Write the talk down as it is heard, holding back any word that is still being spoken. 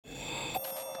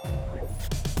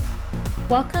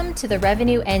Welcome to the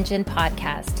Revenue Engine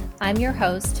podcast. I'm your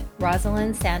host,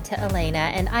 Rosalind Santa Elena,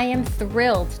 and I am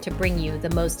thrilled to bring you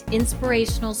the most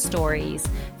inspirational stories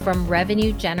from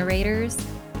revenue generators,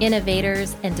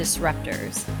 innovators, and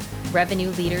disruptors, revenue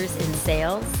leaders in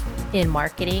sales, in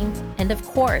marketing, and of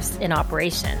course, in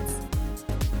operations.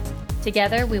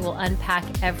 Together, we will unpack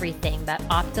everything that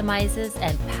optimizes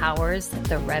and powers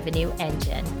the revenue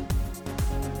engine.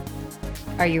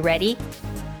 Are you ready?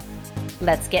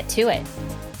 Let's get to it.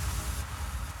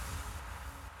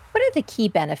 What are the key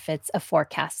benefits of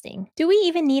forecasting? Do we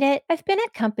even need it? I've been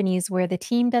at companies where the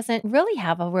team doesn't really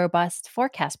have a robust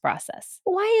forecast process.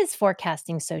 Why is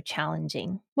forecasting so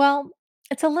challenging? Well,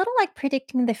 it's a little like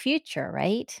predicting the future,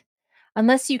 right?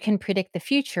 Unless you can predict the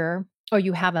future or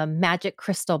you have a magic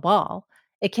crystal ball,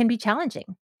 it can be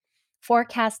challenging.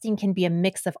 Forecasting can be a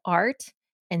mix of art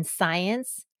and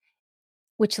science,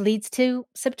 which leads to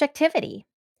subjectivity.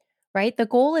 Right? The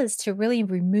goal is to really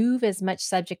remove as much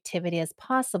subjectivity as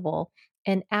possible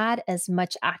and add as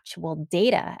much actual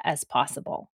data as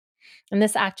possible. And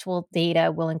this actual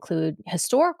data will include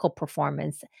historical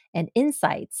performance and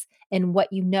insights and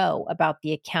what you know about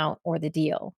the account or the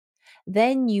deal.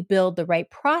 Then you build the right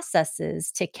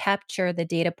processes to capture the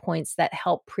data points that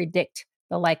help predict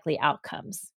the likely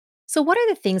outcomes. So, what are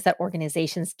the things that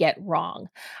organizations get wrong?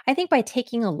 I think by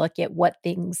taking a look at what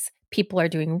things people are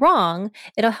doing wrong,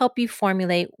 it'll help you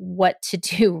formulate what to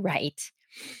do right.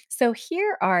 So,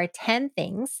 here are 10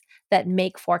 things that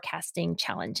make forecasting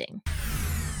challenging.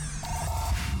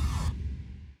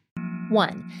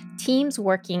 1, teams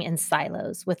working in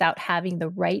silos without having the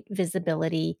right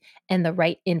visibility and the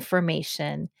right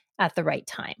information at the right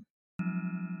time.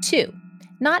 2,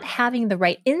 not having the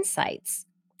right insights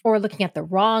or looking at the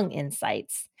wrong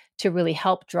insights to really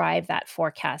help drive that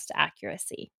forecast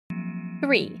accuracy.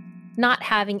 3, not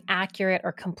having accurate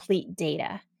or complete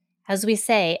data. As we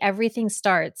say, everything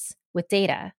starts with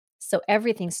data. So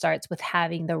everything starts with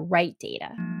having the right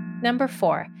data. Number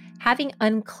 4, having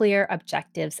unclear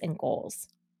objectives and goals.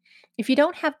 If you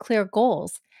don't have clear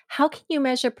goals, how can you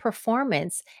measure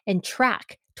performance and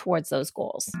track towards those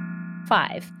goals?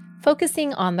 5,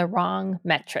 focusing on the wrong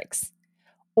metrics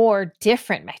or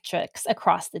different metrics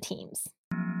across the teams.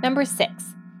 Number 6,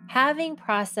 having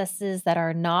processes that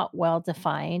are not well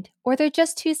defined or they're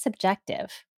just too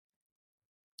subjective.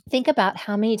 Think about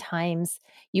how many times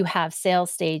you have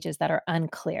sales stages that are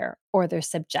unclear or they're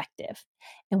subjective.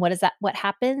 And what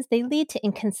happens? They lead to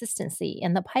inconsistency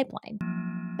in the pipeline.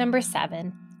 Number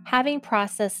 7, having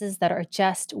processes that are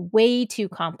just way too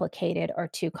complicated or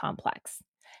too complex.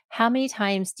 How many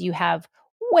times do you have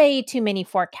way too many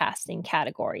forecasting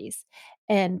categories?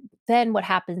 And then what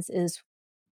happens is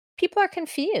people are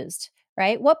confused,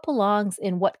 right? What belongs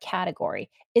in what category?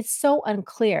 It's so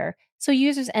unclear. So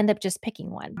users end up just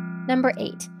picking one. Number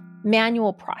 8,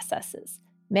 manual processes.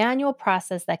 Manual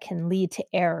process that can lead to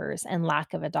errors and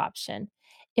lack of adoption.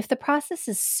 If the process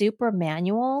is super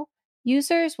manual,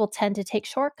 users will tend to take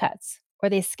shortcuts or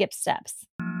they skip steps.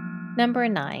 Number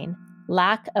 9,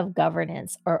 lack of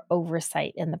governance or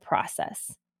oversight in the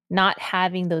process. Not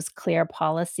having those clear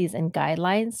policies and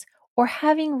guidelines or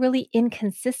having really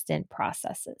inconsistent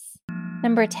processes.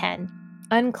 Number 10,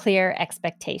 unclear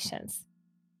expectations.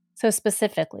 So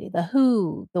specifically, the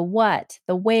who, the what,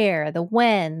 the where, the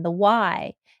when, the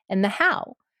why, and the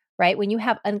how, right? When you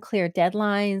have unclear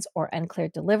deadlines or unclear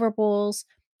deliverables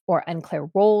or unclear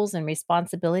roles and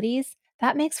responsibilities,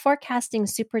 that makes forecasting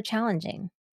super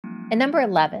challenging. And number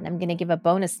 11, I'm going to give a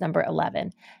bonus number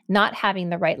 11, not having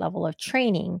the right level of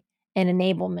training and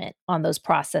enablement on those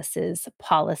processes,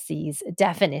 policies,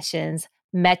 definitions,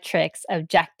 metrics,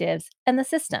 objectives, and the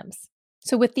systems.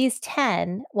 So with these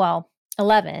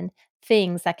 11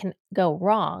 things that can go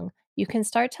wrong, you can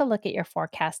start to look at your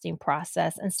forecasting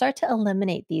process and start to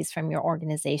eliminate these from your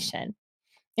organization.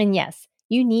 And yes,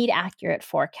 you need accurate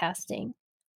forecasting.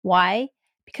 Why?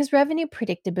 Because revenue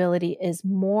predictability is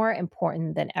more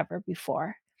important than ever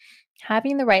before.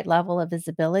 Having the right level of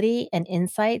visibility and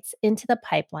insights into the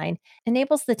pipeline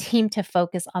enables the team to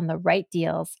focus on the right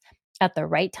deals at the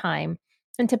right time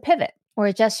and to pivot or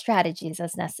adjust strategies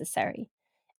as necessary.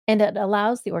 And it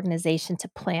allows the organization to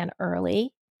plan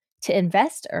early, to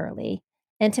invest early,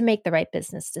 and to make the right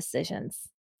business decisions.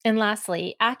 And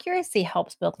lastly, accuracy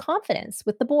helps build confidence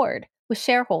with the board, with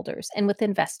shareholders, and with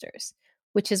investors,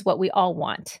 which is what we all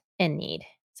want and need.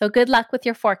 So good luck with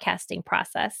your forecasting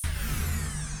process.